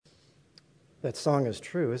That song is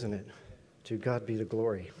true, isn't it? To God be the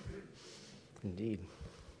glory. Indeed.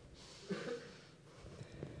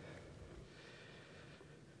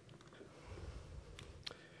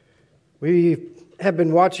 We have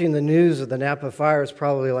been watching the news of the Napa fires,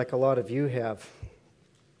 probably like a lot of you have.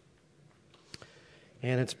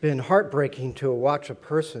 And it's been heartbreaking to watch a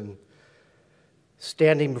person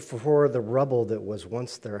standing before the rubble that was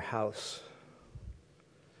once their house,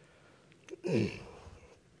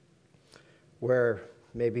 where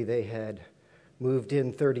maybe they had moved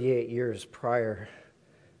in 38 years prior,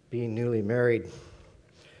 being newly married.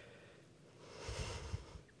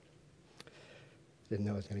 Didn't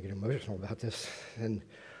know I was going to get emotional about this. And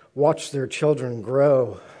watch their children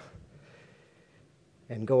grow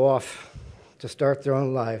and go off to start their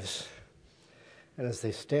own lives. And as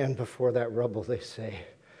they stand before that rubble, they say,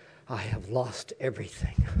 I have lost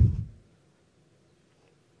everything.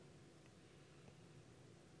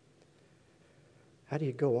 How do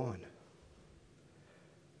you go on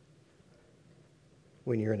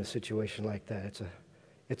when you're in a situation like that?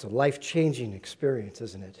 It's a life-changing experience,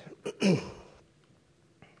 isn't it?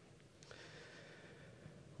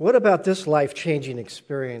 What about this life-changing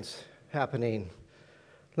experience happening?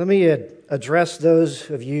 Let me address those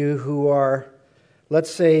of you who are, let's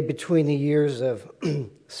say, between the years of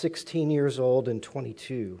 16 years old and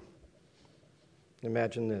 22.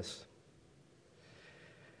 Imagine this.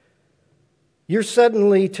 You're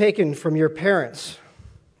suddenly taken from your parents'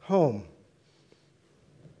 home.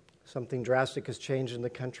 Something drastic has changed in the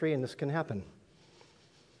country, and this can happen.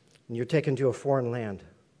 And you're taken to a foreign land.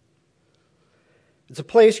 It's a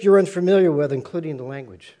place you're unfamiliar with, including the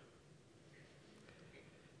language.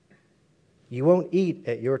 You won't eat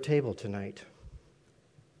at your table tonight.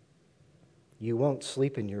 You won't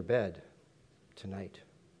sleep in your bed tonight.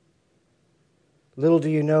 Little do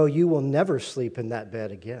you know, you will never sleep in that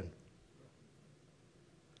bed again.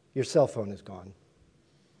 Your cell phone is gone.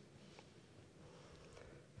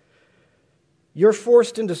 You're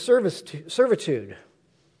forced into servitude.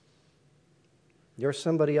 You're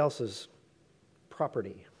somebody else's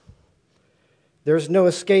property. There's no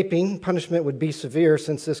escaping. Punishment would be severe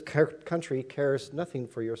since this country cares nothing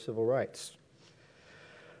for your civil rights.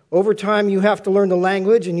 Over time, you have to learn the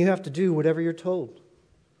language and you have to do whatever you're told.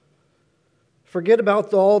 Forget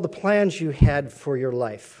about all the plans you had for your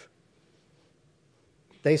life.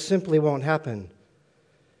 They simply won't happen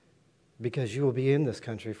because you will be in this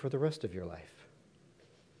country for the rest of your life.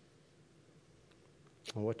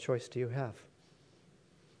 And what choice do you have?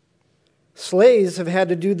 Slaves have had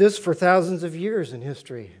to do this for thousands of years in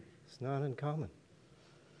history. It's not uncommon.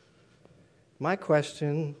 My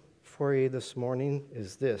question for you this morning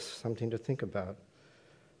is this, something to think about.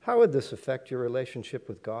 How would this affect your relationship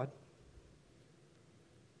with God?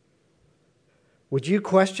 Would you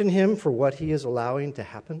question Him for what He is allowing to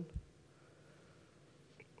happen?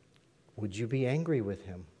 Would you be angry with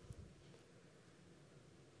Him?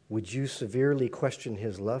 Would you severely question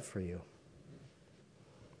His love for you?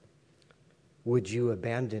 Would you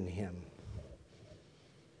abandon Him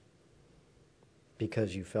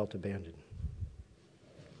because you felt abandoned?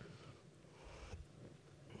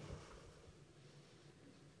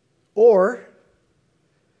 Or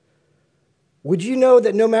would you know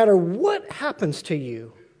that no matter what happens to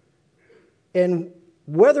you, and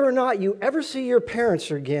whether or not you ever see your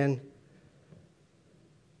parents again,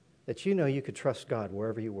 that you know you could trust God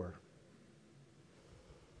wherever you were?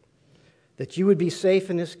 That you would be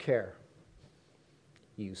safe in His care.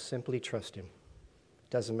 You simply trust Him.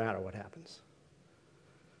 Doesn't matter what happens.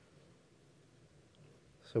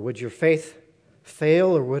 So would your faith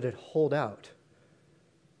fail or would it hold out?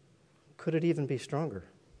 Could it even be stronger?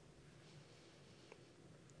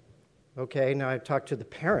 Okay, now I've talked to the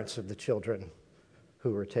parents of the children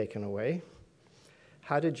who were taken away.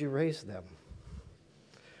 How did you raise them?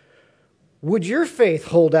 Would your faith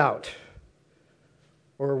hold out?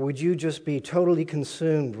 Or would you just be totally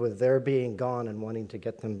consumed with their being gone and wanting to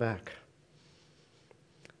get them back?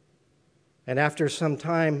 And after some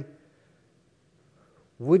time,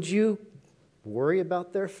 would you worry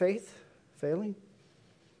about their faith failing?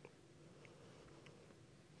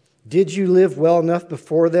 Did you live well enough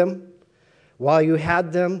before them while you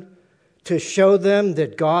had them to show them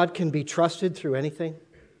that God can be trusted through anything?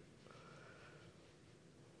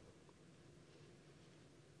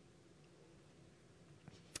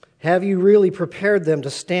 Have you really prepared them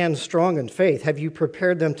to stand strong in faith? Have you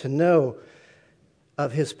prepared them to know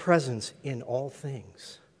of His presence in all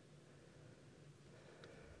things?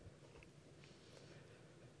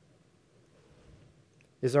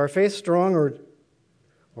 Is our faith strong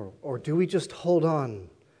or do we just hold on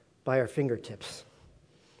by our fingertips?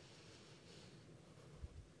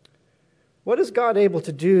 What is God able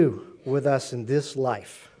to do with us in this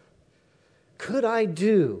life? Could I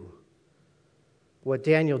do what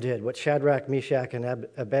Daniel did, what Shadrach, Meshach, and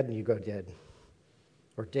Abednego did,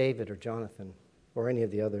 or David, or Jonathan, or any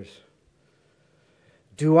of the others?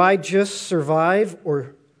 Do I just survive,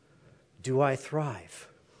 or do I thrive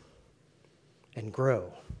and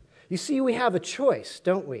grow? You see, we have a choice,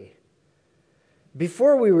 don't we?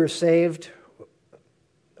 Before we were saved,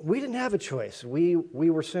 we didn't have a choice. We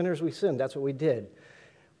were sinners, we sinned. That's what we did.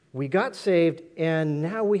 We got saved, and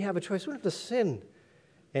now we have a choice. We don't have to sin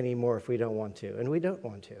anymore if we don't want to, and we don't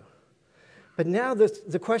want to. But now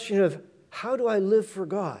the question of, how do I live for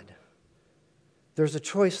God? There's a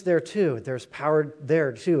choice there too. There's power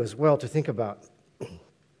there too as well to think about.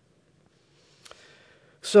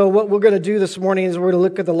 So what we're going to do this morning is we're going to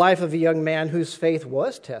look at the life of a young man whose faith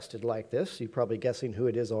was tested like this. You're probably guessing who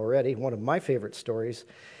it is already, one of my favorite stories.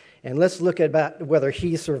 And let's look at whether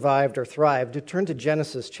he survived or thrived. Turn to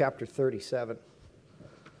Genesis chapter 37.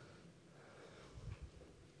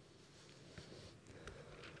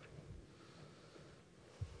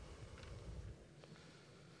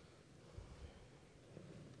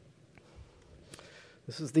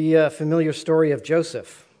 This is the familiar story of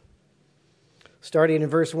Joseph. Starting in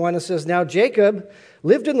verse 1, it says, "Now Jacob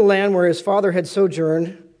lived in the land where his father had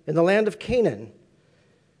sojourned, in the land of Canaan."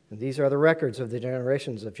 And these are the records of the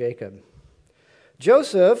generations of Jacob.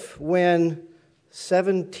 "Joseph, when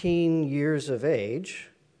 17 years of age,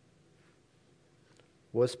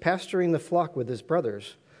 was pasturing the flock with his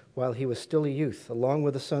brothers while he was still a youth, along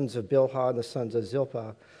with the sons of Bilhah and the sons of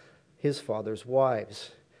Zilpah, his father's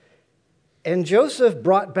wives. And Joseph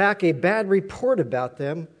brought back a bad report about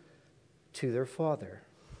them to their father."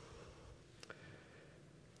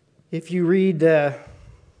 If you read the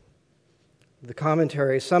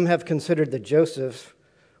commentary, some have considered that Joseph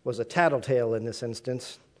was a tattletale in this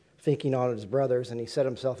instance, thinking on his brothers, and he set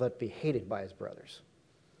himself up to be hated by his brothers.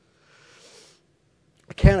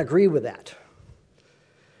 I can't agree with that.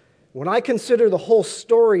 When I consider the whole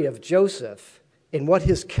story of Joseph and what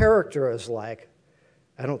his character is like,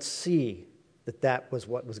 I don't see that was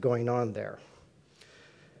what was going on there.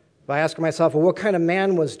 If I ask myself, well, what kind of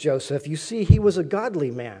man was Joseph? You see, he was a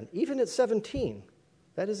godly man, even at 17.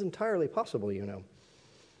 That is entirely possible, you know.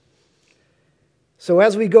 So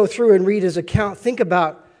as we go through and read his account, think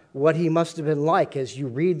about what he must have been like as you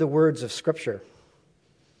read the words of Scripture.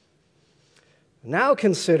 Now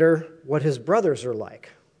consider what his brothers are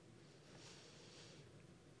like,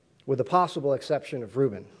 with the possible exception of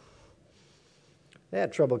Reuben. They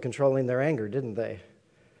had trouble controlling their anger, didn't they?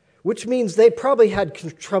 Which means they probably had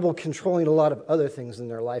trouble controlling a lot of other things in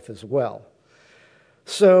their life as well.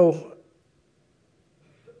 So,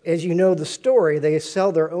 as you know the story, they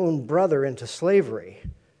sell their own brother into slavery.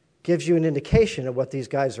 Gives you an indication of what these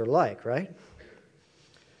guys are like, right?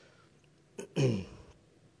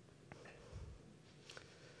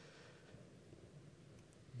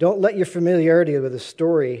 Don't let your familiarity with the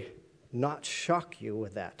story not shock you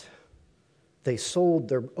with that. They sold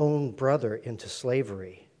their own brother into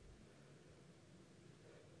slavery.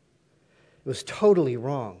 It was totally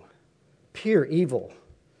wrong, pure evil.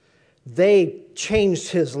 They changed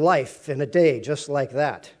his life in a day just like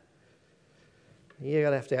that. You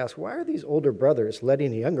gotta have to ask, why are these older brothers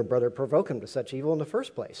letting a younger brother provoke him to such evil in the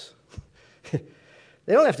first place? They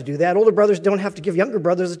don't have to do that. Older brothers don't have to give younger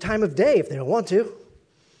brothers a time of day if they don't want to.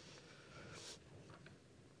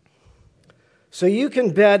 So you can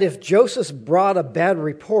bet if Joseph brought a bad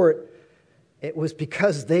report, it was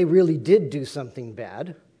because they really did do something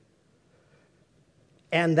bad.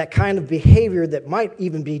 And that kind of behavior that might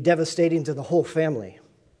even be devastating to the whole family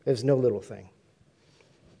is no little thing.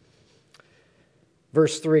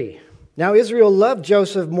 Verse 3, "Now Israel loved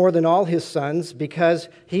Joseph more than all his sons because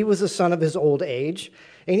he was the son of his old age,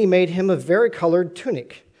 and he made him a varicolored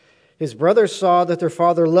tunic. His brothers saw that their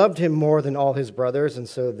father loved him more than all his brothers, and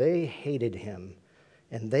so they hated him,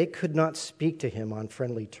 and they could not speak to him on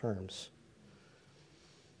friendly terms."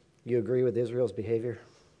 You agree with Israel's behavior?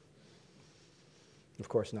 Of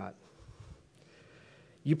course not.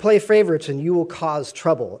 You play favorites and you will cause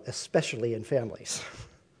trouble, especially in families.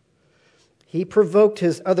 He provoked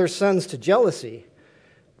his other sons to jealousy,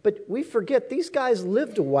 but we forget these guys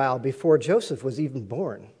lived a while before Joseph was even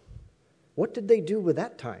born. What did they do with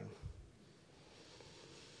that time?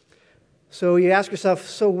 So you ask yourself,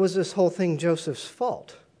 so was this whole thing Joseph's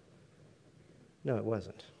fault? No, it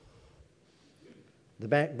wasn't. The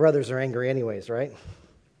brothers are angry anyways, right?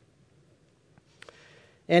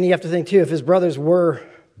 And you have to think, too, if his brothers were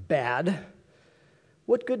bad,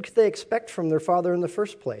 what good could they expect from their father in the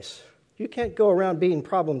first place? You can't go around being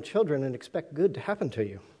problem children and expect good to happen to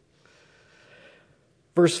you.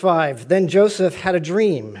 Verse 5, then Joseph had a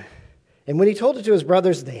dream, and when he told it to his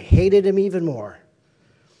brothers, they hated him even more.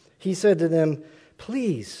 He said to them,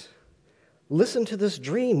 please, listen to this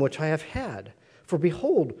dream which I have had. For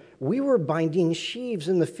behold, we were binding sheaves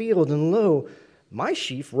in the field, and lo, my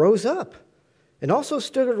sheaf rose up, and also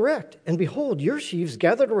stood erect. And behold, your sheaves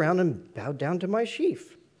gathered around and bowed down to my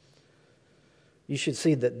sheaf. You should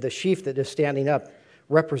see that the sheaf that is standing up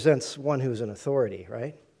represents one who's in authority,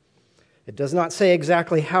 right? It does not say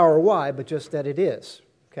exactly how or why, but just that it is,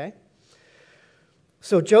 okay?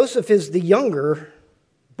 So Joseph is the younger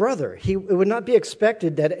brother. It would not be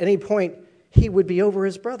expected that at any point he would be over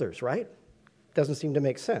his brothers, right? Doesn't seem to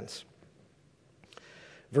make sense.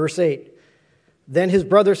 Verse 8, then his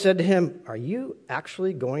brother said to him, are you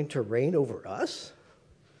actually going to reign over us?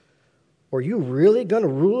 Or are you really going to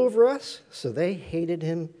rule over us? So they hated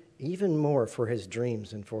him even more for his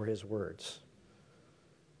dreams and for his words.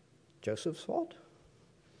 Joseph's fault?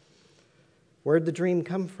 Where'd the dream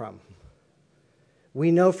come from? We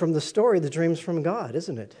know from the story the dream's from God,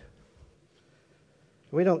 isn't it?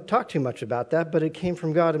 We don't talk too much about that, but it came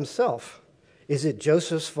from God himself. Is it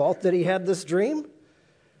Joseph's fault that he had this dream?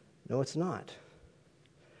 No, it's not.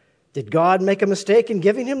 Did God make a mistake in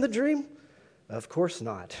giving him the dream? Of course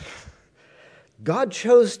not. God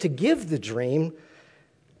chose to give the dream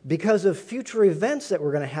because of future events that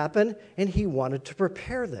were going to happen, and he wanted to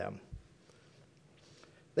prepare them.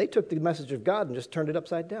 They took the message of God and just turned it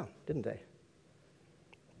upside down, didn't they?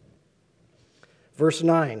 Verse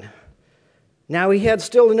 9. Now he had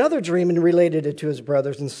still another dream and related it to his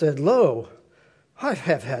brothers and said, lo, I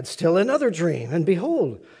have had still another dream, and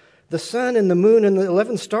behold, the sun and the moon and the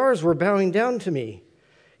 11 stars were bowing down to me.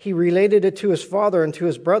 He related it to his father and to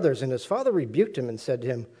his brothers, and his father rebuked him and said to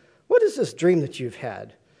him, what is this dream that you've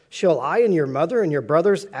had? Shall I and your mother and your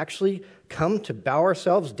brothers actually come to bow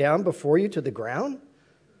ourselves down before you to the ground?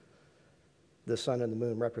 The sun and the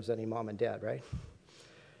moon representing mom and dad, right?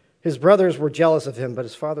 His brothers were jealous of him, but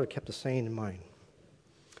his father kept the saying in mind.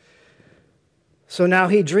 So now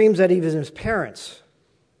he dreams that even his parents,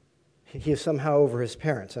 he is somehow over his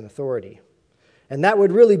parents and authority. And that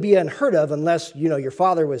would really be unheard of unless, your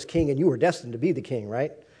father was king and you were destined to be the king,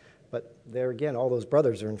 right? But there again, all those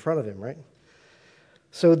brothers are in front of him, right?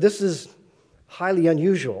 So this is highly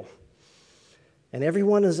unusual. And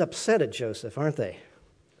everyone is upset at Joseph, aren't they?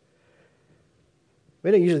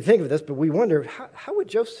 We don't usually think of this, but we wonder, how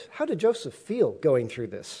did Joseph feel going through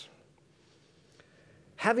this?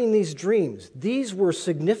 Having these dreams, these were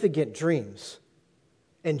significant dreams,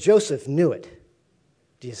 and Joseph knew it.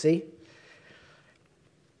 Do you see?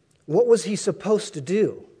 What was he supposed to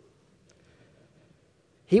do?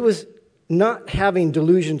 He was not having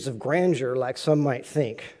delusions of grandeur like some might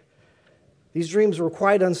think. These dreams were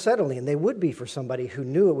quite unsettling, and they would be for somebody who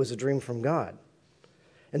knew it was a dream from God.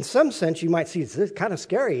 In some sense, you might see it's kind of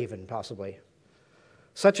scary even, possibly.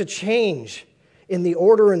 Such a change in the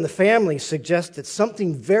order in the family suggests that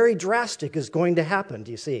something very drastic is going to happen,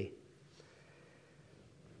 do you see?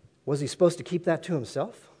 Was he supposed to keep that to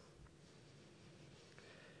himself?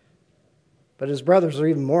 But his brothers are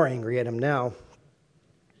even more angry at him now.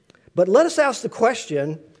 But let us ask the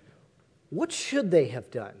question, what should they have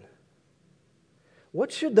done? How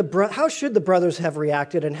should the brothers have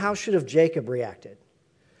reacted, and how should have Jacob reacted?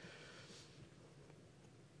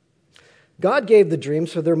 God gave the dream,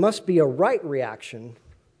 so there must be a right reaction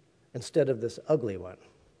instead of this ugly one.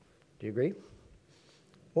 Do you agree?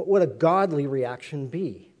 What would a godly reaction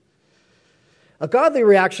be? A godly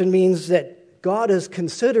reaction means that God is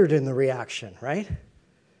considered in the reaction, right?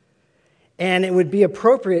 And it would be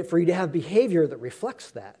appropriate for you to have behavior that reflects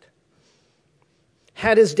that.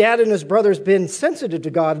 Had his dad and his brothers been sensitive to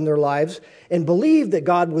God in their lives and believed that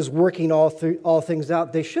God was working all things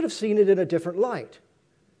out, they should have seen it in a different light.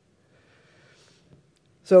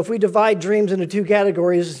 So if we divide dreams into two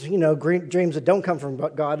categories, dreams that don't come from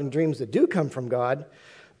God and dreams that do come from God,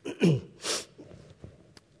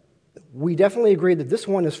 we definitely agree that this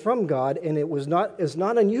one is from God, and it is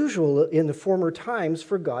not unusual in the former times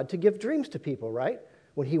for God to give dreams to people, right?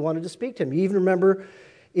 When he wanted to speak to him. You even remember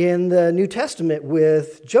in the New Testament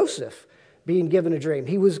with Joseph being given a dream.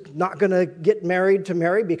 He was not going to get married to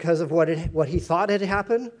Mary because of what he thought had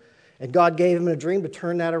happened, and God gave him a dream to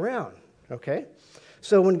turn that around, okay?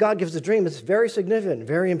 So when God gives a dream, it's very significant,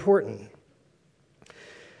 very important.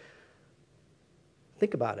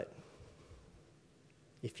 Think about it.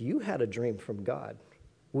 If you had a dream from God,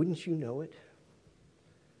 wouldn't you know it?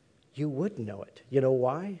 You would know it. You know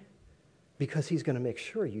why? Because he's going to make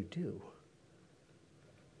sure you do.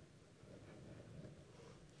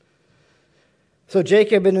 So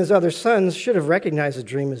Jacob and his other sons should have recognized the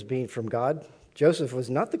dream as being from God, Joseph was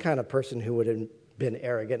not the kind of person who would have been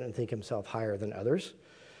arrogant and think himself higher than others.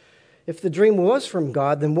 If the dream was from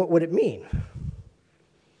God, then what would it mean?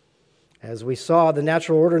 As we saw, the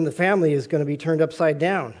natural order in the family is going to be turned upside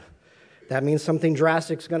down. That means something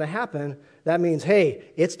drastic is going to happen. That means, hey,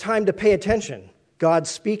 it's time to pay attention. God's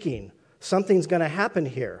speaking. Something's going to happen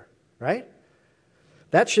here, right?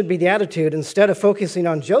 That should be the attitude. Instead of focusing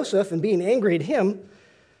on Joseph and being angry at him,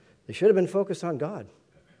 they should have been focused on God.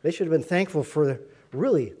 They should have been thankful for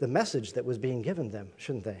really the message that was being given them,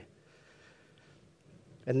 shouldn't they?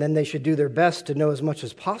 And then they should do their best to know as much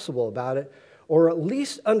as possible about it, or at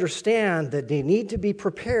least understand that they need to be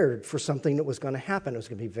prepared for something that was going to happen. It was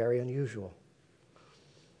going to be very unusual.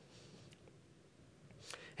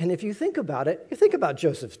 And if you think about it, you think about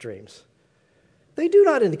Joseph's dreams. They do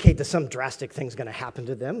not indicate that some drastic thing's going to happen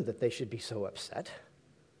to them, that they should be so upset.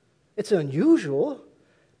 It's unusual,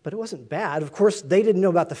 but it wasn't bad. Of course, they didn't know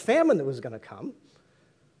about the famine that was going to come.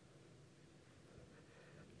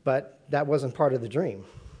 But that wasn't part of the dream.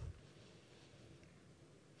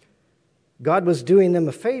 God was doing them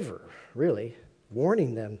a favor, really,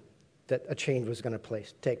 warning them that a change was going to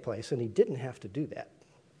take place, and he didn't have to do that.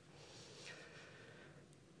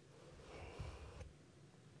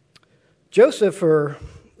 Joseph, for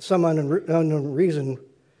some unknown reason,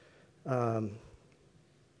 was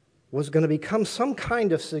going to become some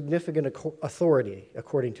kind of significant authority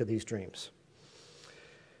according to these dreams.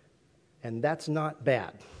 And that's not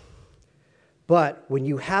bad. But when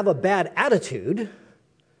you have a bad attitude,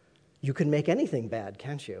 you can make anything bad,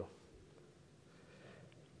 can't you?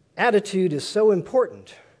 Attitude is so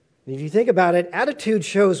important. And if you think about it, attitude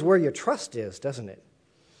shows where your trust is, doesn't it?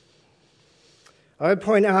 I would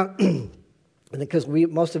point out, because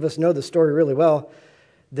most of us know the story really well,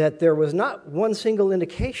 that there was not one single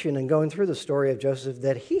indication in going through the story of Joseph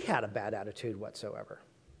that he had a bad attitude whatsoever.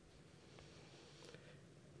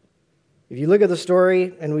 If you look at the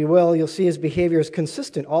story, and we will, you'll see his behavior is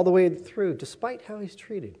consistent all the way through, despite how he's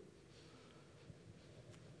treated.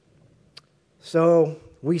 So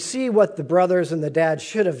we see what the brothers and the dad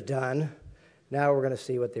should have done. Now we're going to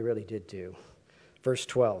see what they really did do. Verse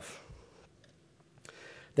 12.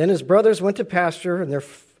 Then his brothers went to pasture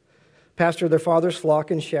their father's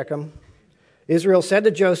flock in Shechem. Israel said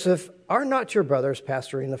to Joseph, "Are not your brothers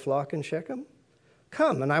pasturing the flock in Shechem?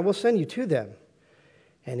 Come, and I will send you to them."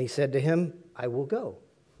 And he said to him, "I will go."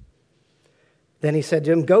 Then he said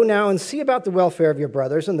to him, "Go now and see about the welfare of your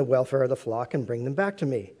brothers and the welfare of the flock, and bring them back to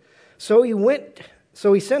me." So he went.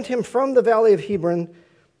 So he sent him from the valley of Hebron,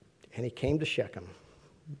 and he came to Shechem.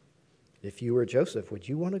 If you were Joseph, would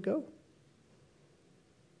you want to go?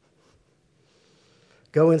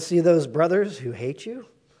 Go and see those brothers who hate you,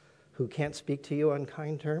 who can't speak to you on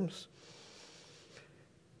kind terms?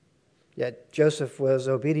 Yet Joseph was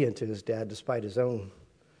obedient to his dad despite his own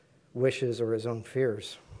wishes or his own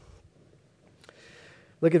fears.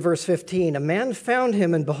 Look at verse 15. A man found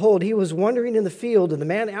him, and behold, he was wandering in the field, and the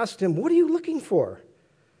man asked him, "What are you looking for?"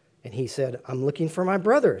 And he said, "I'm looking for my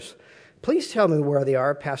brothers. Please tell me where they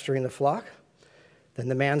are pasturing the flock." Then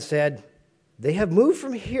the man said, "They have moved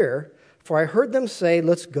from here, for I heard them say,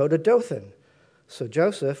 'Let's go to Dothan.'" So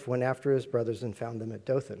Joseph went after his brothers and found them at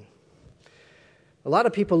Dothan. A lot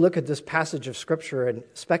of people look at this passage of Scripture and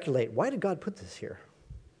speculate, why did God put this here?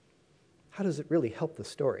 How does it really help the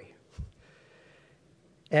story?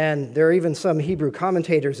 And there are even some Hebrew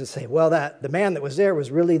commentators that say, well, the man that was there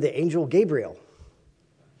was really the angel Gabriel.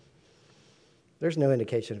 There's no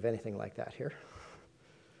indication of anything like that here.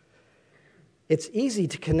 It's easy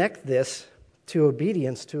to connect this to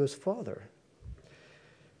obedience to his father.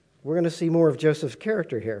 We're going to see more of Joseph's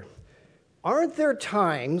character here. Aren't there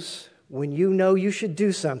times when you know you should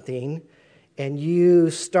do something and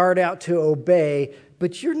you start out to obey,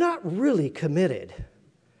 but you're not really committed?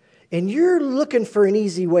 And you're looking for an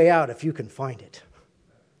easy way out if you can find it,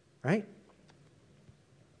 right?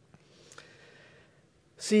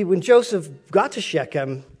 See, when Joseph got to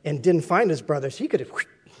Shechem and didn't find his brothers, he could have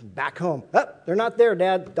back home. Oh, they're not there,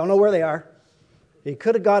 Dad. Don't know where they are. He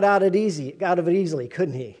could have got out of it easily,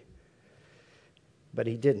 couldn't he? But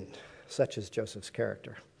he didn't. Such is Joseph's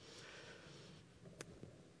character.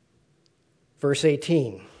 Verse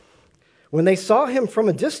 18. When they saw him from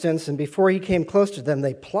a distance and before he came close to them,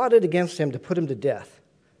 they plotted against him to put him to death.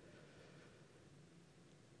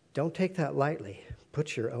 Don't take that lightly.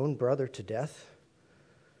 Put your own brother to death.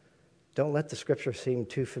 Don't let the Scripture seem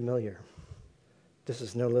too familiar. This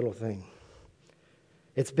is no little thing.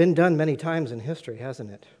 It's been done many times in history,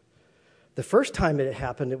 hasn't it? The first time it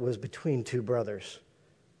happened, it was between two brothers,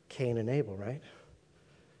 Cain and Abel, right?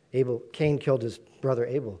 Cain killed his brother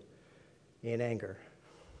Abel in anger.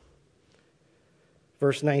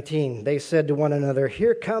 Verse 19, they said to one another,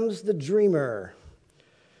 "Here comes the dreamer.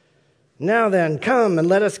 Now then, come and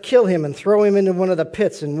let us kill him and throw him into one of the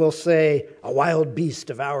pits, and we'll say, 'A wild beast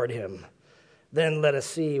devoured him.' Then let us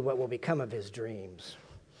see what will become of his dreams."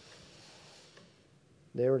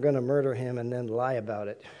 They were going to murder him and then lie about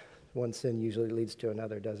it. One sin usually leads to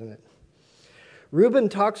another, doesn't it? Reuben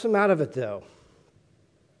talks him out of it, though.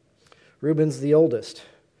 Reuben's the oldest.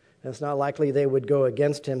 And it's not likely they would go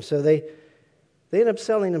against him, so they end up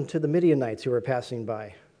selling him to the Midianites who were passing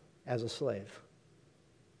by as a slave.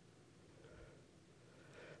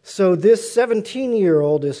 So this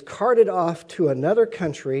 17-year-old is carted off to another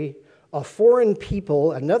country, a foreign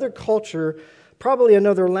people, another culture, probably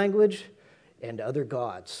another language, and other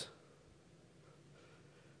gods.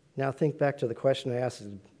 Now think back to the question I asked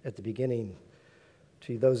at the beginning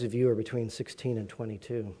to those of you who are between 16 and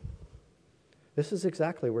 22. This is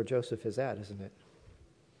exactly where Joseph is at, isn't it?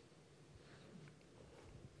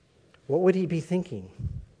 What would he be thinking?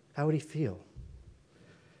 How would he feel?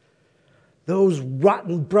 Those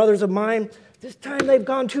rotten brothers of mine, this time they've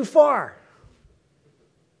gone too far.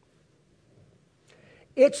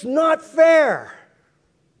 It's not fair.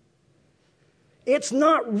 It's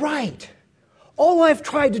not right. All I've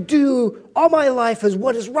tried to do all my life is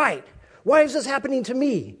what is right. Why is this happening to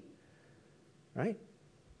me? Right?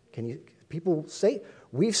 People say,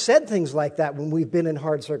 we've said things like that when we've been in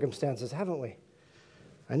hard circumstances, haven't we?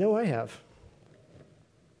 I know I have.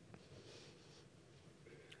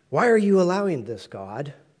 Why are you allowing this,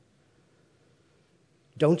 God?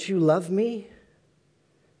 Don't you love me?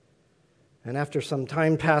 And after some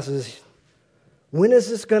time passes, when is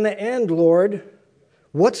this going to end, Lord?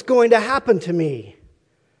 What's going to happen to me?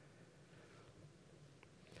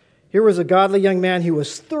 Here was a godly young man who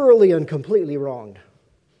was thoroughly and completely wronged.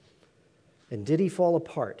 And did he fall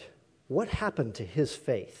apart? What happened to his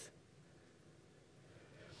faith?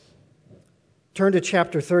 Turn to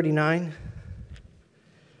chapter 39,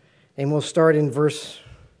 and we'll start in verse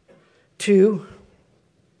 2.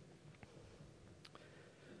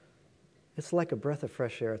 It's like a breath of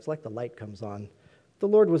fresh air. It's like the light comes on. The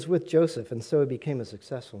Lord was with Joseph, and so he became a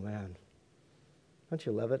successful man. Don't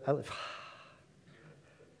you love it?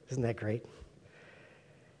 Isn't that great?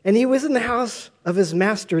 And he was in the house of his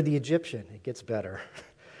master, the Egyptian. It gets better.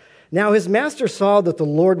 Now his master saw that the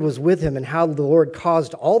Lord was with him and how the Lord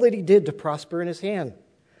caused all that he did to prosper in his hand.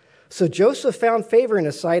 So Joseph found favor in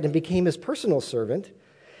his sight and became his personal servant,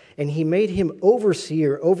 and he made him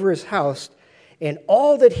overseer over his house, and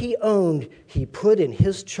all that he owned he put in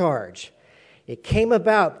his charge. It came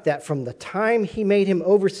about that from the time he made him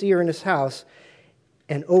overseer in his house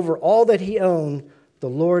and over all that he owned, the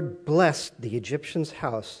Lord blessed the Egyptian's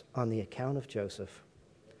house on the account of Joseph.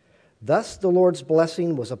 Thus the Lord's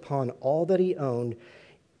blessing was upon all that he owned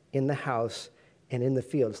in the house and in the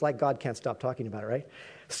field. It's like God can't stop talking about it, right?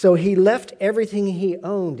 So he left everything he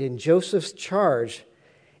owned in Joseph's charge,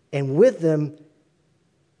 and with him,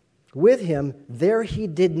 there he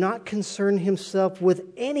did not concern himself with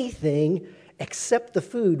anything except the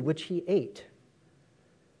food which he ate.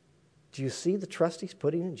 Do you see the trust he's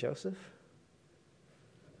putting in Joseph?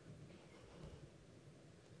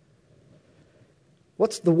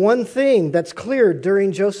 What's the one thing that's clear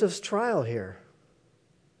during Joseph's trial here?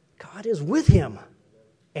 God is with him,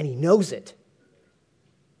 and he knows it.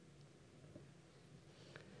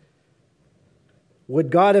 Would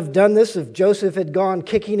God have done this if Joseph had gone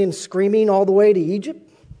kicking and screaming all the way to Egypt?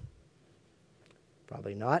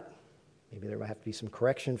 Probably not. Maybe there might have to be some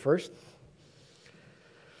correction first.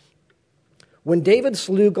 When David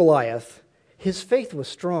slew Goliath, his faith was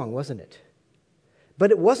strong, wasn't it? But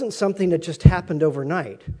it wasn't something that just happened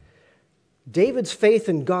overnight. David's faith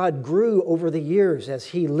in God grew over the years as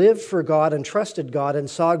he lived for God and trusted God and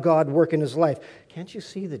saw God work in his life. Can't you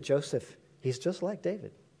see that Joseph, he's just like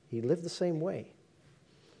David. He lived the same way.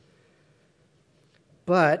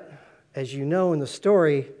 But, as you know in the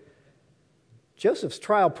story, Joseph's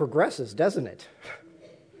trial progresses, doesn't it?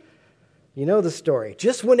 You know the story.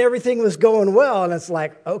 Just when everything was going well, and it's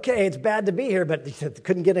like, okay, it's bad to be here, but it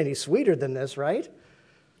couldn't get any sweeter than this, right?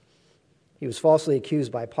 He was falsely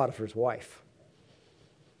accused by Potiphar's wife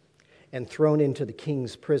and thrown into the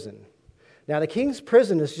king's prison. Now, the king's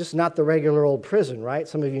prison is just not the regular old prison, right?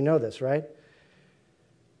 Some of you know this, right?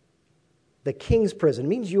 The king's prison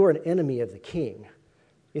means you are an enemy of the king.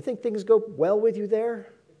 You think things go well with you there?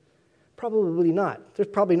 Probably not. There's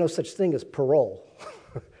probably no such thing as parole.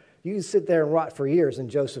 You can sit there and rot for years, and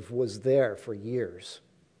Joseph was there for years.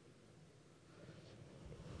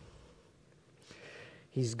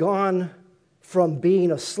 He's gone from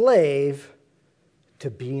being a slave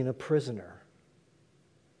to being a prisoner.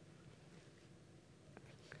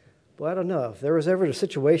 Well, I don't know. If there was ever a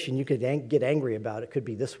situation you could get angry about, it could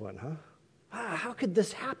be this one, huh? How could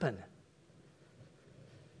this happen?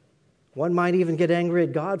 One might even get angry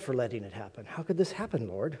at God for letting it happen. How could this happen,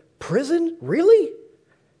 Lord? Prison? Really?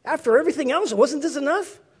 After everything else, wasn't this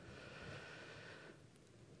enough?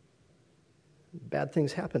 Bad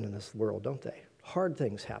things happen in this world, don't they? Hard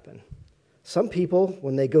things happen. Some people,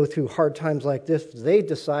 when they go through hard times like this, they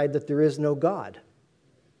decide that there is no God.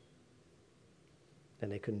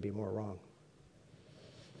 And they couldn't be more wrong.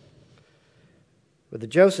 With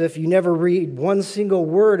Joseph, you never read one single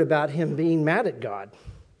word about him being mad at God,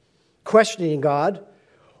 questioning God,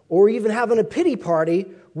 or even having a pity party,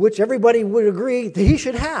 which everybody would agree that he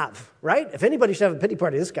should have, right? If anybody should have a pity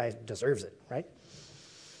party, this guy deserves it, right?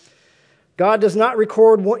 God does not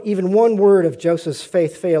record even one word of Joseph's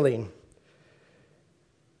faith failing.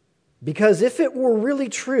 Because if it were really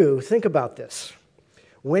true, think about this.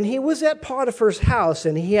 When he was at Potiphar's house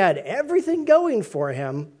and he had everything going for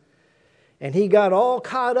him, and he got all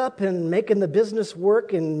caught up in making the business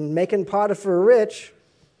work and making Potiphar rich,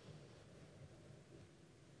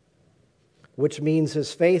 which means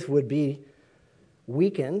his faith would be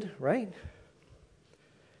weakened, right?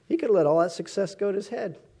 He could have let all that success go to his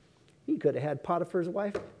head. He could have had Potiphar's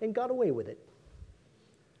wife and got away with it.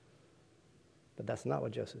 But that's not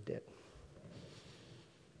what Joseph did.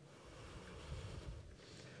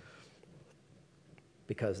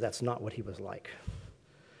 Because that's not what he was like.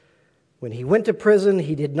 When he went to prison,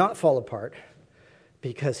 he did not fall apart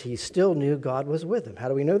because he still knew God was with him. How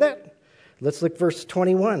do we know that? Let's look verse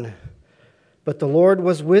 21. But the Lord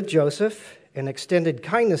was with Joseph and extended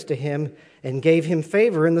kindness to him and gave him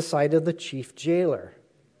favor in the sight of the chief jailer.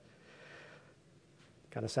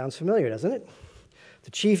 Kind of sounds familiar, doesn't it?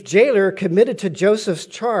 The chief jailer committed to Joseph's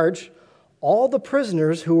charge all the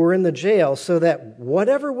prisoners who were in the jail so that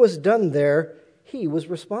whatever was done there, he was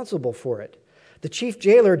responsible for it. The chief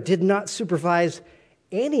jailer did not supervise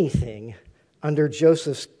anything under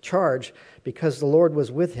Joseph's charge because the Lord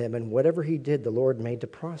was with him, and whatever he did, the Lord made to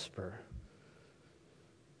prosper.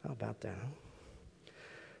 How about that?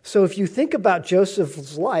 So if you think about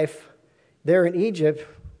Joseph's life there in Egypt,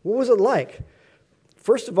 what was it like?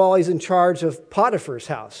 First of all, he's in charge of Potiphar's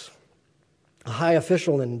house, a high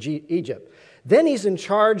official in Egypt. Then he's in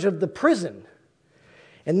charge of the prison.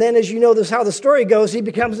 And then, as you know, this is how the story goes, he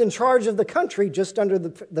becomes in charge of the country just under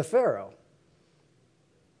the Pharaoh.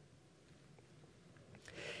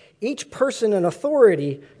 Each person in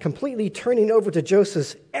authority completely turning over to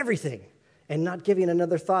Joseph everything and not giving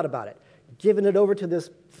another thought about it. Giving it over to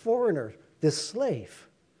this foreigner, this slave,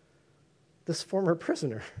 this former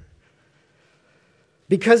prisoner.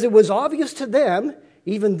 Because it was obvious to them,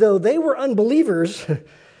 even though they were unbelievers,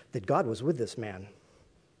 that God was with this man.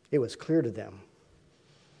 It was clear to them.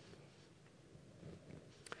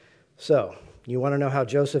 So, you want to know how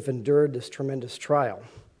Joseph endured this tremendous trial?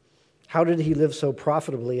 How did he live so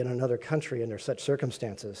profitably in another country under such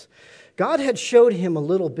circumstances? God had showed him a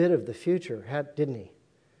little bit of the future, didn't he?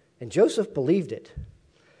 And Joseph believed it.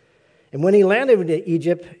 And when he landed in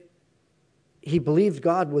Egypt, he believed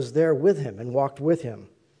God was there with him and walked with him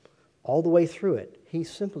all the way through it. He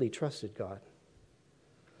simply trusted God.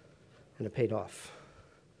 And it paid off.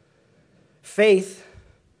 Faith,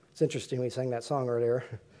 it's interesting, we sang that song earlier.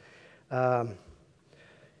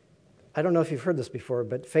 I don't know if you've heard this before,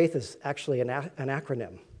 but faith is actually an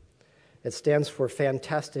acronym. It stands for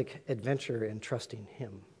Fantastic Adventure in Trusting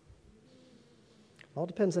Him. All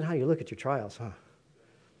depends on how you look at your trials, huh?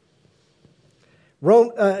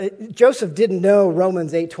 Joseph didn't know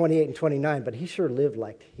Romans 8:28 and 29, but he sure lived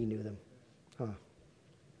like he knew them. Huh?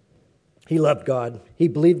 He loved God. He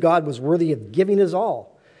believed God was worthy of giving his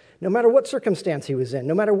all, no matter what circumstance he was in,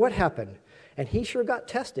 no matter what happened. And he sure got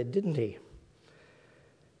tested, didn't he?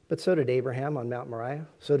 But so did Abraham on Mount Moriah.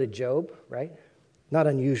 So did Job, right? Not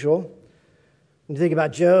unusual. When you think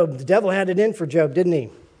about Job, the devil had it in for Job, didn't he?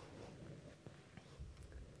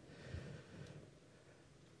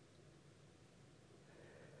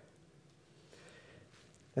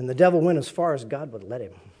 And the devil went as far as God would let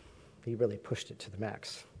him. He really pushed it to the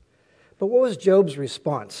max. But what was Job's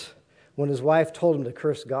response when his wife told him to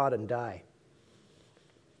curse God and die?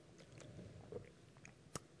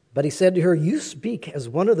 But he said to her, "You speak as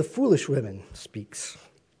one of the foolish women speaks.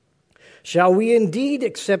 Shall we indeed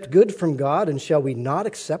accept good from God, and shall we not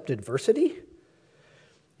accept adversity?"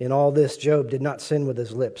 In all this, Job did not sin with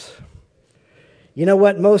his lips. You know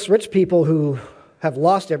what? Most rich people who have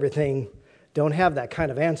lost everything don't have that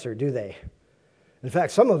kind of answer, do they? In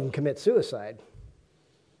fact, some of them commit suicide,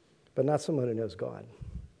 but not someone who knows God.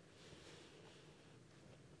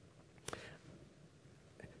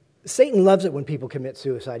 Satan loves it when people commit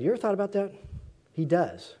suicide. You ever thought about that? He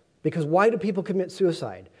does. Because why do people commit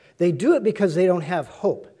suicide? They do it because they don't have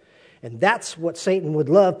hope. And that's what Satan would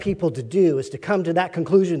love people to do, is to come to that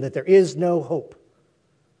conclusion that there is no hope.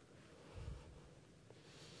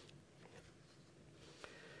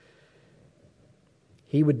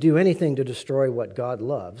 He would do anything to destroy what God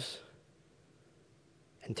loves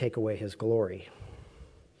and take away his glory.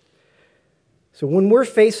 So when we're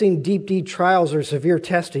facing deep trials or severe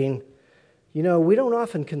testing, we don't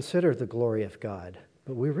often consider the glory of God,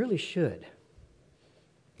 but we really should.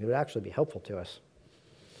 It would actually be helpful to us.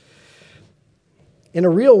 In a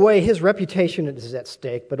real way, his reputation is at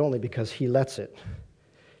stake, but only because he lets it.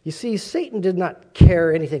 You see, Satan did not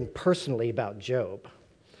care anything personally about Job,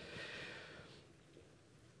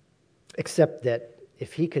 except that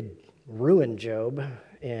if he could ruin Job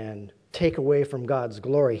and take away from God's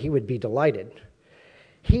glory, he would be delighted.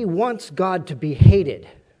 He wants God to be hated.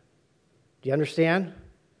 Do you understand?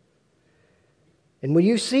 And when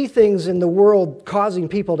you see things in the world causing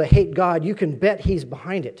people to hate God, you can bet he's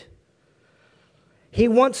behind it. He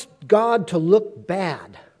wants God to look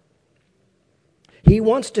bad. He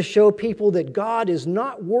wants to show people that God is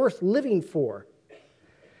not worth living for.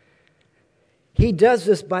 He does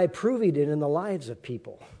this by proving it in the lives of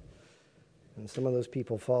people. And some of those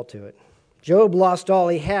people fall to it. Job lost all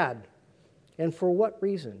he had. And for what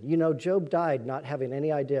reason? Job died not having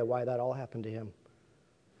any idea why that all happened to him.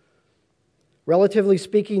 Relatively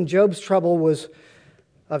speaking, Job's trouble was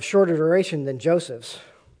of shorter duration than Joseph's.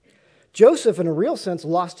 Joseph, in a real sense,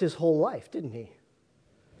 lost his whole life, didn't he?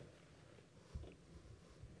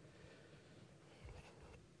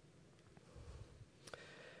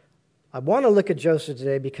 I want to look at Joseph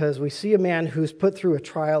today because we see a man who's put through a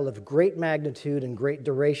trial of great magnitude and great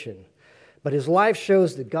duration. But his life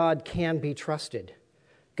shows that God can be trusted.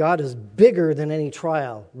 God is bigger than any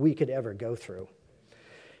trial we could ever go through.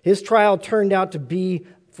 His trial turned out to be,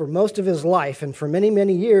 for most of his life and for many,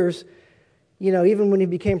 many years, even when he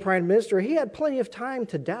became prime minister, he had plenty of time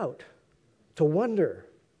to doubt, to wonder,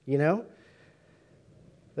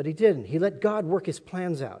 But he didn't. He let God work his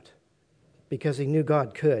plans out because he knew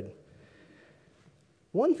God could.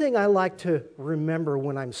 One thing I like to remember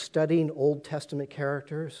when I'm studying Old Testament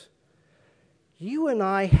characters, you and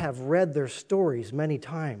I have read their stories many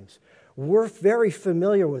times. We're very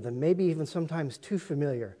familiar with them, maybe even sometimes too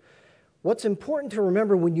familiar. What's important to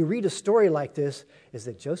remember when you read a story like this is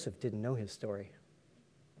that Joseph didn't know his story.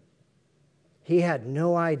 He had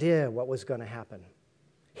no idea what was going to happen.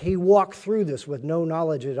 He walked through this with no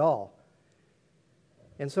knowledge at all.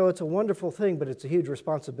 And so it's a wonderful thing, but it's a huge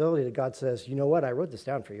responsibility that God says, you know what, I wrote this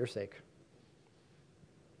down for your sake.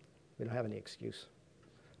 We don't have any excuse.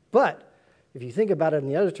 But if you think about it in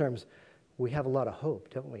the other terms, we have a lot of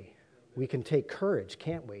hope, don't we? We can take courage,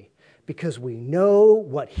 can't we? Because we know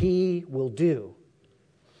what he will do.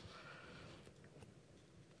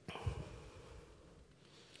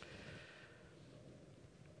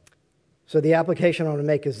 So the application I want to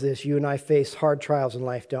make is this. You and I face hard trials in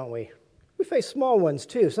life, don't we? We face small ones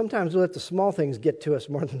too. Sometimes we let the small things get to us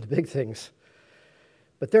more than the big things.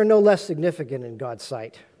 But they're no less significant in God's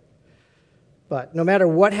sight. But no matter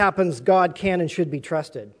what happens, God can and should be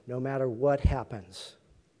trusted. No matter what happens.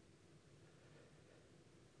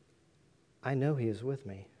 I know he is with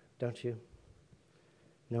me, don't you?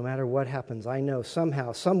 No matter what happens, I know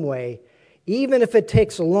somehow, some way, even if it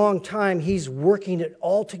takes a long time, he's working it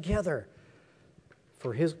all together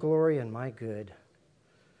for his glory and my good.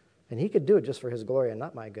 And he could do it just for his glory and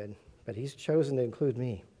not my good, but he's chosen to include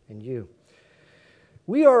me and you.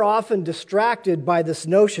 We are often distracted by this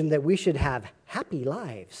notion that we should have happy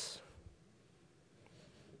lives.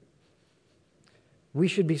 We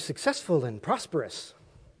should be successful and prosperous.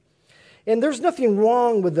 And there's nothing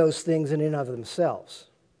wrong with those things in and of themselves,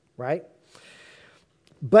 right?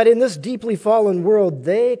 But in this deeply fallen world,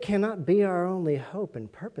 they cannot be our only hope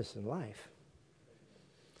and purpose in life.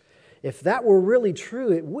 If that were really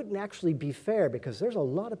true, it wouldn't actually be fair because there's a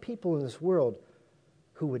lot of people in this world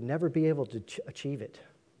who would never be able to achieve it.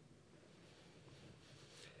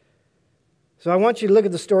 So I want you to look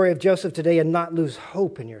at the story of Joseph today and not lose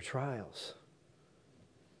hope in your trials.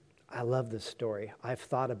 I love this story. I've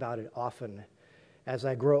thought about it often as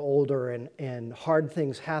I grow older and hard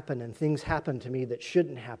things happen and things happen to me that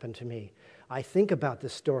shouldn't happen to me. I think about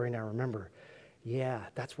this story and I remember, yeah,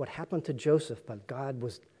 that's what happened to Joseph, but God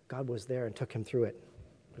was there and took him through it.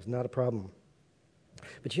 It was not a problem.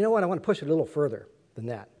 But you know what? I want to push it a little further than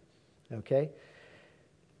that, okay?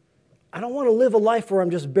 I don't want to live a life where I'm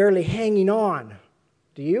just barely hanging on.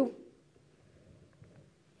 Do you?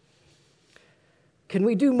 Can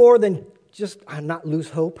we do more than just not lose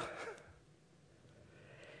hope?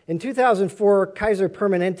 In 2004, Kaiser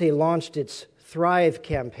Permanente launched its Thrive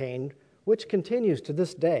campaign, which continues to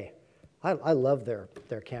this day. I love their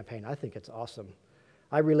campaign. I think it's awesome.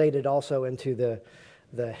 I related also into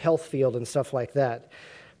the health field and stuff like that.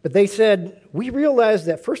 But they said, we realized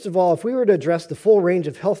that, first of all, if we were to address the full range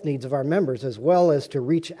of health needs of our members, as well as to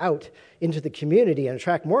reach out into the community and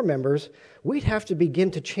attract more members, we'd have to begin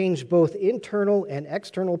to change both internal and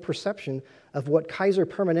external perception of what Kaiser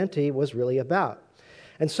Permanente was really about.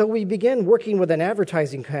 And so we began working with an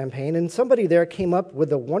advertising campaign, and somebody there came up with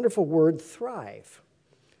the wonderful word thrive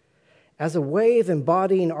as a way of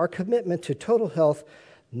embodying our commitment to total health,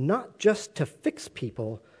 not just to fix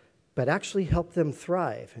people, but actually help them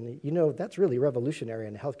thrive. And you know, that's really revolutionary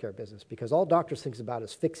in the healthcare business, because all doctors think about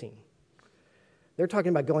is fixing. They're talking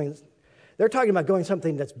about going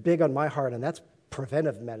something that's big on my heart, and that's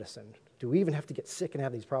preventive medicine. Do we even have to get sick and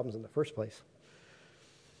have these problems in the first place?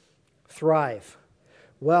 Thrive.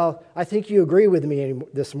 Well, I think you agree with me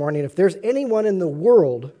this morning. If there's anyone in the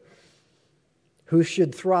world who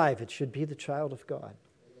should thrive, it should be the child of God,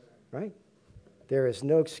 right? There is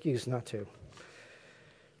no excuse not to.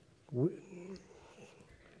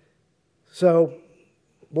 So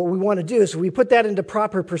what we want to do is, we put that into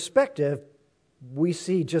proper perspective, we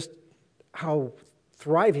see just how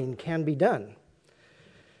thriving can be done.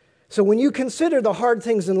 So when you consider the hard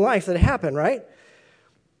things in life that happen, right?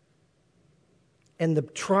 And the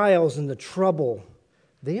trials and the trouble,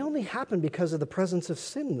 they only happen because of the presence of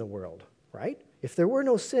sin in the world, right? If there were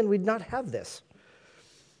no sin, we'd not have this.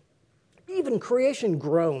 Even creation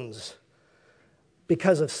groans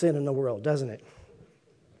because of sin in the world, doesn't it?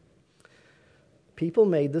 People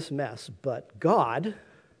made this mess, but God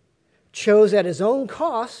chose at his own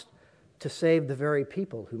cost to save the very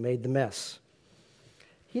people who made the mess.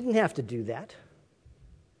 He didn't have to do that.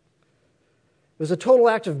 It was a total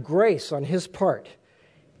act of grace on his part,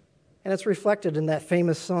 and it's reflected in that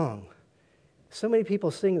famous song. So many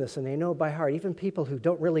people sing this, and they know it by heart. Even people who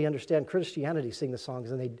don't really understand Christianity sing the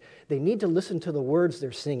songs, and they need to listen to the words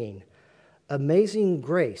they're singing. Amazing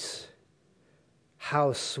grace,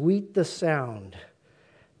 how sweet the sound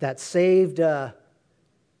that saved a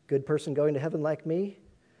good person going to heaven like me,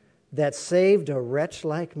 that saved a wretch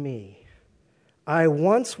like me. I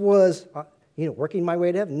once was, working my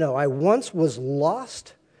way to heaven. No, I once was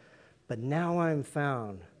lost, but now I'm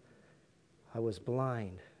found. I was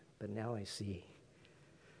blind, but now I see.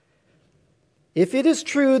 If it is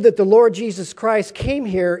true that the Lord Jesus Christ came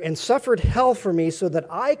here and suffered hell for me so that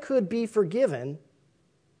I could be forgiven,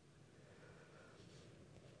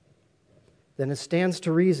 then it stands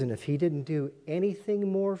to reason, if he didn't do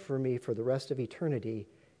anything more for me for the rest of eternity,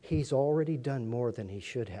 he's already done more than he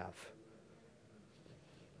should have.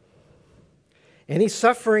 Any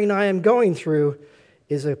suffering I am going through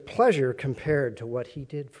is a pleasure compared to what he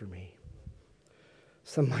did for me.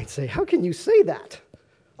 Some might say, how can you say that?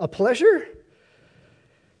 A pleasure?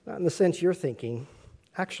 Not in the sense you're thinking.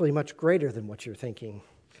 Actually, much greater than what you're thinking.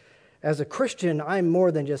 As a Christian, I'm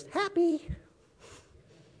more than just happy.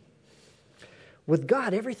 With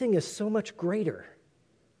God, everything is so much greater,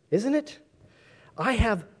 isn't it? I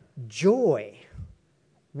have joy,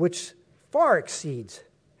 which far exceeds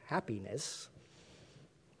happiness.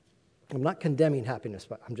 I'm not condemning happiness,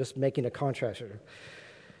 but I'm just making a contrast here.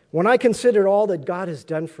 When I consider all that God has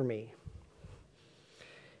done for me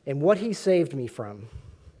and what he saved me from,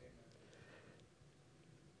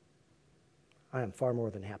 I am far more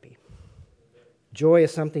than happy. Joy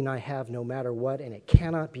is something I have no matter what, and it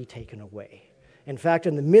cannot be taken away. In fact,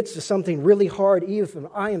 in the midst of something really hard, even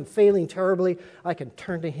if I am failing terribly, I can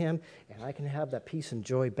turn to him and I can have that peace and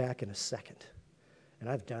joy back in a second. And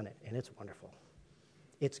I've done it, and it's wonderful.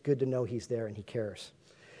 It's good to know he's there and he cares.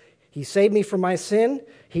 He saved me from my sin.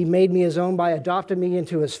 He made me his own by adopting me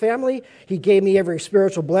into his family. He gave me every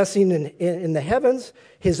spiritual blessing in the heavens.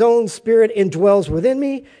 His own spirit indwells within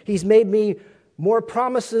me. He's made me more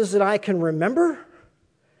promises than I can remember,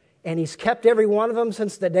 and he's kept every one of them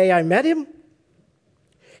since the day I met him.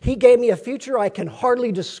 He gave me a future I can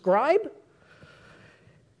hardly describe,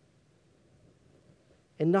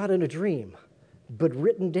 and not in a dream, but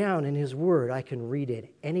written down in his word. I can read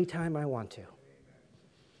it anytime I want to.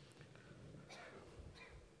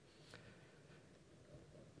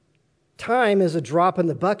 Time is a drop in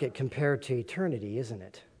the bucket compared to eternity, isn't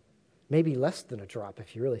it? Maybe less than a drop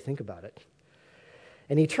if you really think about it.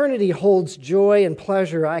 And eternity holds joy and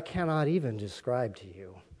pleasure I cannot even describe to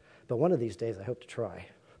you. But one of these days I hope to try.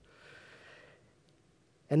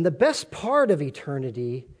 And the best part of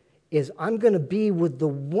eternity is I'm going to be with the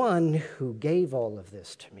one who gave all of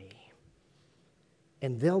this to me.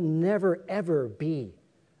 And there'll never, ever be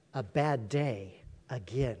a bad day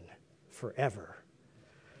again forever.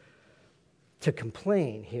 To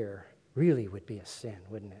complain here really would be a sin,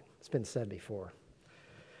 wouldn't it? It's been said before.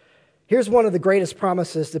 Here's one of the greatest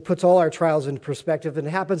promises that puts all our trials into perspective, and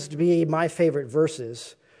it happens to be my favorite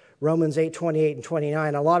verses, Romans 8:28 and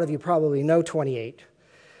 29. A lot of you probably know 28.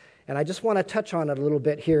 And I just want to touch on it a little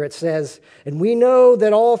bit here. It says, "And we know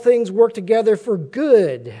that all things work together for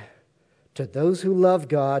good to those who love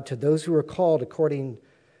God, to those who are called according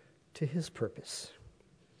to his purpose."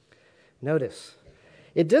 Notice,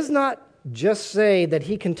 it does not just say that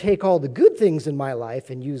he can take all the good things in my life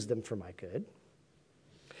and use them for my good.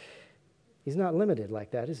 He's not limited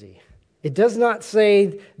like that, is he? It does not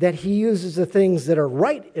say that he uses the things that are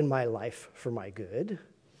right in my life for my good.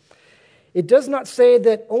 It does not say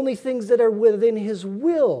that only things that are within his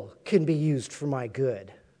will can be used for my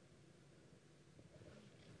good.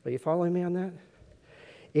 Are you following me on that?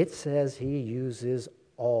 It says he uses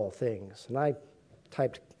all things. And I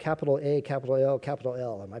typed capital A, capital L, capital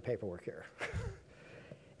L in my paperwork here.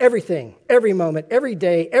 Everything, every moment, every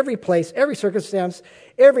day, every place, every circumstance,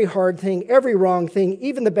 every hard thing, every wrong thing,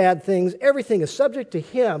 even the bad things, everything is subject to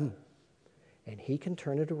him, and he can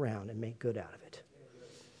turn it around and make good out of it.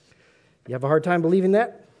 You have a hard time believing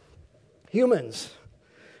that? Humans,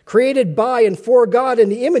 created by and for God in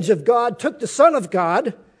the image of God, took the Son of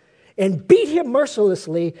God and beat him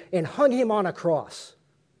mercilessly and hung him on a cross.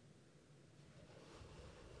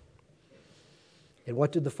 And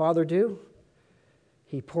what did the Father do?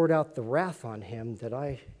 He poured out the wrath on him that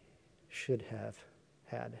I should have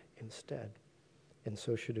had instead, and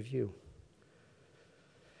so should have you.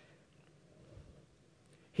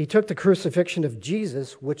 He took the crucifixion of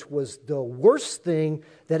Jesus, which was the worst thing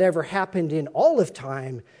that ever happened in all of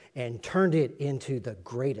time, and turned it into the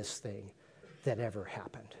greatest thing that ever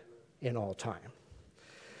happened in all time.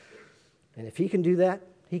 And if he can do that,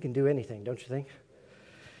 he can do anything, don't you think?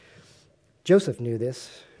 Joseph knew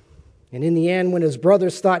this. And in the end, when his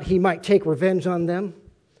brothers thought he might take revenge on them,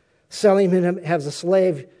 selling him as a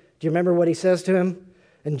slave, do you remember what he says to him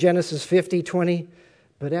in Genesis 50:20?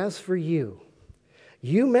 "But as for you,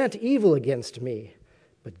 you meant evil against me,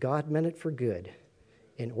 but God meant it for good,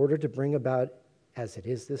 in order to bring about, as it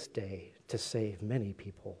is this day, to save many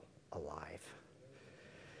people alive."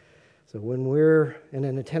 So when we're in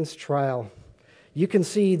an intense trial, you can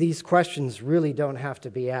see these questions really don't have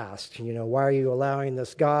to be asked. Why are you allowing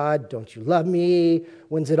this, God? Don't you love me?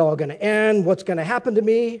 When's it all going to end? What's going to happen to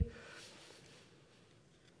me?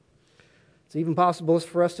 It's even possible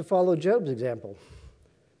for us to follow Job's example.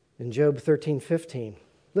 In Job 13:15,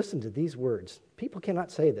 listen to these words. People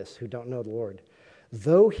cannot say this who don't know the Lord.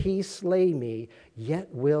 "Though he slay me,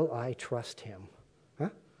 yet will I trust him." Huh?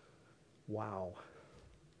 Wow.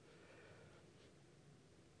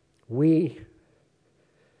 We,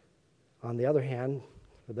 on the other hand,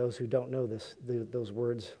 for those who don't know those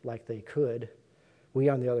words like they could, we,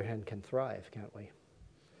 on the other hand, can thrive, can't we?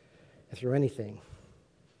 Through anything.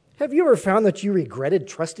 Have you ever found that you regretted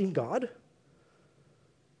trusting God?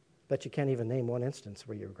 Bet you can't even name one instance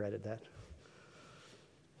where you regretted that.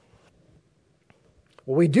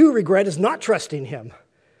 What we do regret is not trusting him.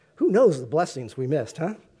 Who knows the blessings we missed,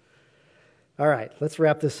 huh? All right, let's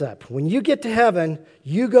wrap this up. When you get to heaven,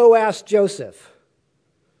 you go ask Joseph.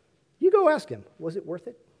 You go ask him, was it worth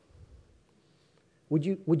it? Would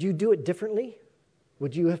you do it differently?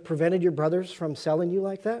 Would you have prevented your brothers from selling you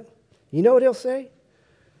like that? You know what he'll say?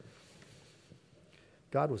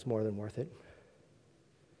 God was more than worth it.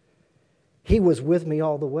 He was with me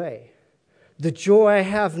all the way. The joy I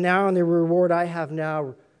have now and the reward I have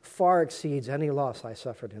now far exceeds any loss I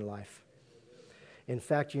suffered in life. In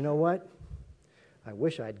fact, you know what? I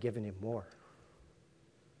wish I had given him more.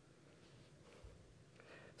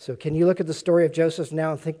 So can you look at the story of Joseph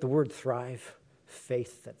now and think the word thrive?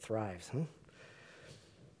 Faith that thrives.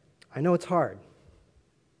 I know it's hard.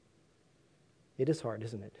 It is hard,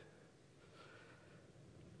 isn't it?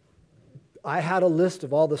 I had a list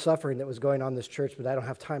of all the suffering that was going on in this church, but I don't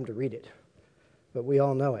have time to read it. But we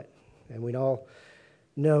all know it. And we all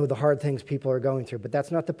know the hard things people are going through. But that's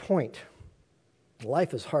not the point.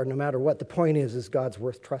 Life is hard no matter what. The point is God's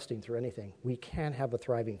worth trusting through anything. We can have a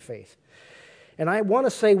thriving faith. And I want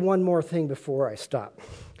to say one more thing before I stop.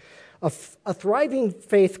 A thriving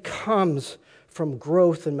faith comes from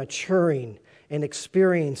growth and maturing and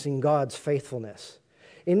experiencing God's faithfulness.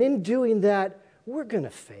 And in doing that, we're going to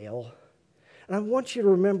fail. And I want you to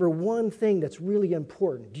remember one thing that's really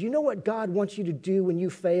important. Do you know what God wants you to do when you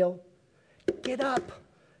fail? Get up.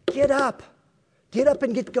 Get up. Get up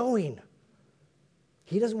and get going.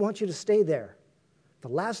 He doesn't want you to stay there. The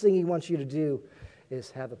last thing he wants you to do is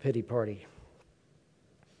have a pity party.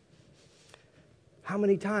 How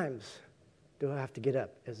many times do I have to get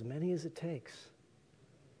up? As many as it takes.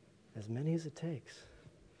 As many as it takes.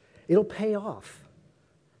 It'll pay off.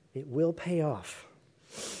 It will pay off.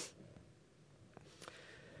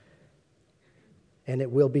 And it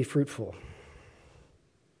will be fruitful.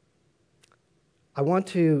 I want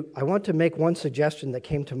to make one suggestion that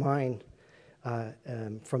came to mind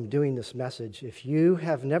from doing this message. If you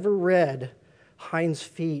have never read Hind's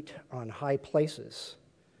Feet on High Places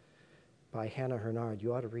by Hannah Hurnard,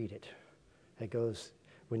 you ought to read it. It goes,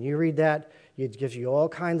 when you read that, it gives you all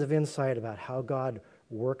kinds of insight about how God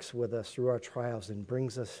works with us through our trials and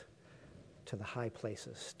brings us to the high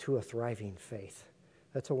places, to a thriving faith.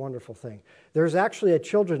 That's a wonderful thing. There's actually a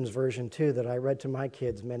children's version, too, that I read to my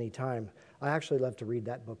kids many times. I actually love to read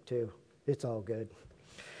that book, too. It's all good.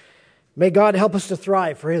 May God help us to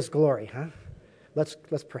thrive for His glory, huh? Let's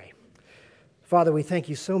pray. Father, we thank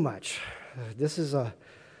you so much. This is a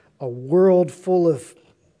world full of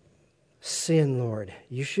sin, Lord.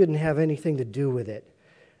 You shouldn't have anything to do with it.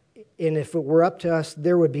 And if it were up to us,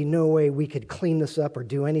 there would be no way we could clean this up or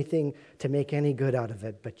do anything to make any good out of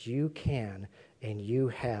it. But you can, and you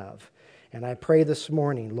have. And I pray this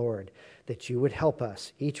morning, Lord, that you would help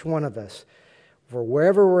us, each one of us, for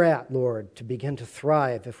wherever we're at, Lord, to begin to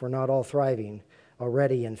thrive, if we're not all thriving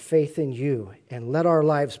already, in faith in you. And let our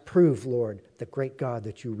lives prove, Lord, the great God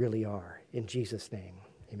that you really are. In Jesus' name,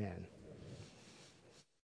 amen.